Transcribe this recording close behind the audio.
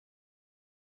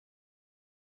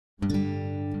The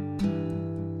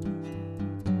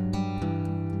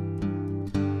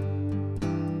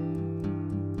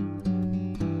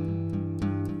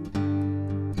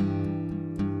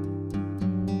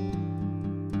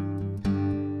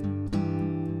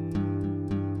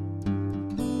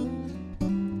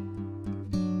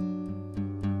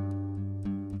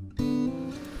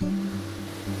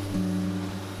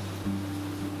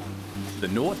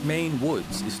North Maine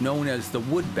Woods is known as the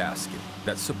wood basket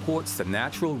that supports the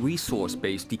natural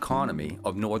resource-based economy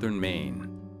of northern Maine.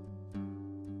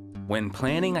 When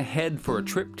planning ahead for a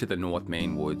trip to the North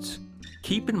Maine Woods,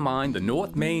 keep in mind the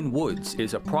North Maine Woods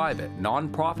is a private,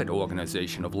 nonprofit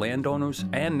organization of landowners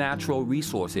and natural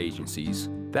resource agencies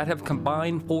that have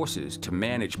combined forces to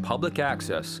manage public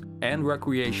access and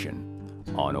recreation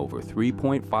on over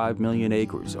 3.5 million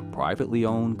acres of privately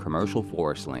owned commercial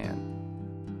forest land.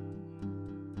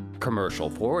 Commercial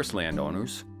forest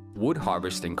landowners, wood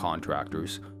harvesting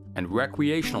contractors, and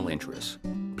recreational interests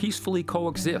peacefully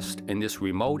coexist in this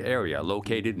remote area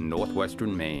located in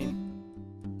northwestern Maine.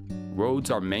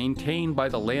 Roads are maintained by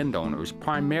the landowners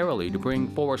primarily to bring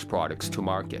forest products to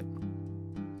market.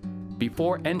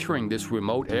 Before entering this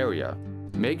remote area,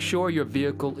 make sure your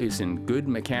vehicle is in good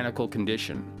mechanical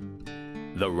condition.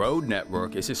 The road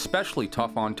network is especially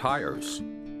tough on tires.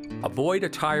 Avoid a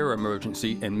tire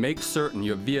emergency and make certain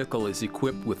your vehicle is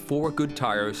equipped with 4 good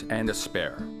tires and a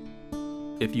spare.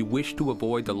 If you wish to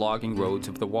avoid the logging roads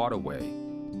of the Waterway,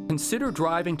 consider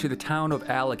driving to the town of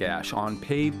Allagash on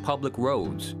paved public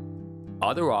roads.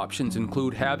 Other options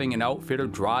include having an outfitter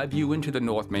drive you into the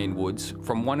North Maine Woods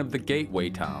from one of the gateway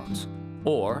towns,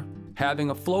 or having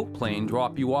a float plane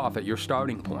drop you off at your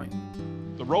starting point.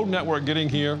 The road network getting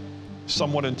here is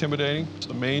somewhat intimidating.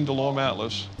 The Maine DeLorme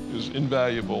Atlas is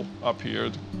invaluable up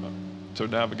here to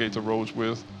navigate the roads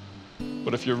with.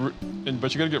 But you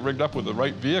got to get rigged up with the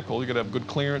right vehicle. You got to have good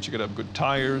clearance. You got to have good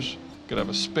tires. You got to have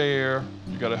a spare.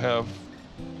 You got to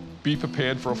be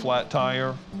prepared for a flat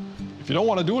tire. If you don't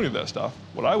want to do any of that stuff,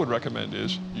 what I would recommend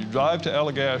is you drive to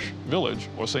Allagash Village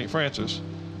or St. Francis,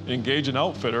 engage an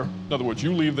outfitter. In other words,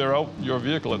 you leave your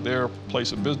vehicle at their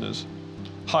place of business,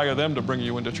 hire them to bring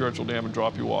you into Churchill Dam and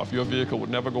drop you off. Your vehicle would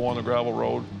never go on the gravel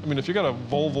road. I mean, if you got a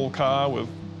Volvo car with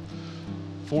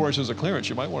 4 inches of clearance,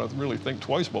 you might want to really think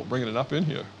twice about bringing it up in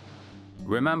here.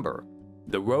 Remember,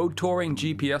 the road touring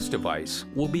GPS device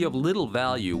will be of little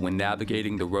value when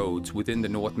navigating the roads within the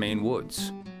North Maine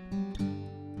Woods.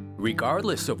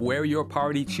 Regardless of where your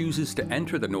party chooses to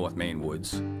enter the North Maine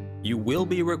Woods, you will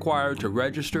be required to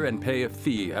register and pay a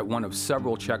fee at one of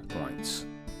several checkpoints.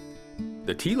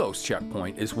 The Telos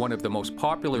checkpoint is one of the most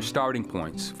popular starting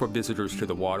points for visitors to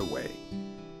the Waterway.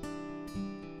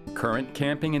 Current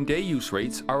camping and day use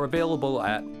rates are available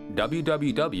at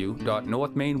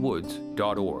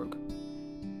www.northmainewoods.org.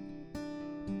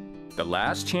 The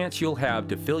last chance you'll have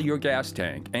to fill your gas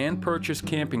tank and purchase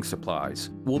camping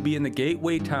supplies will be in the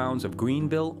gateway towns of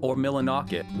Greenville or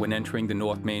Millinocket when entering the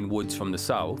North Maine Woods from the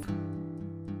south,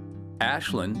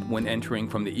 Ashland when entering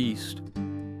from the east,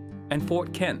 and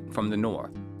Fort Kent from the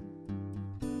north.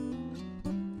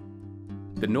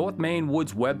 The North Maine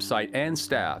Woods website and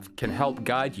staff can help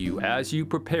guide you as you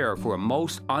prepare for a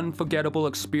most unforgettable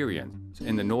experience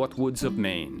in the North Woods of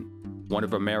Maine, one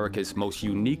of America's most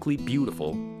uniquely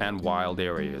beautiful and wild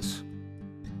areas.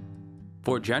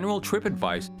 For general trip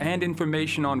advice and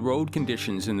information on road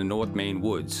conditions in the North Maine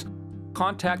Woods,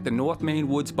 contact the North Maine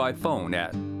Woods by phone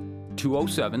at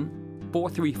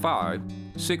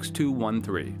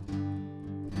 207-435-6213.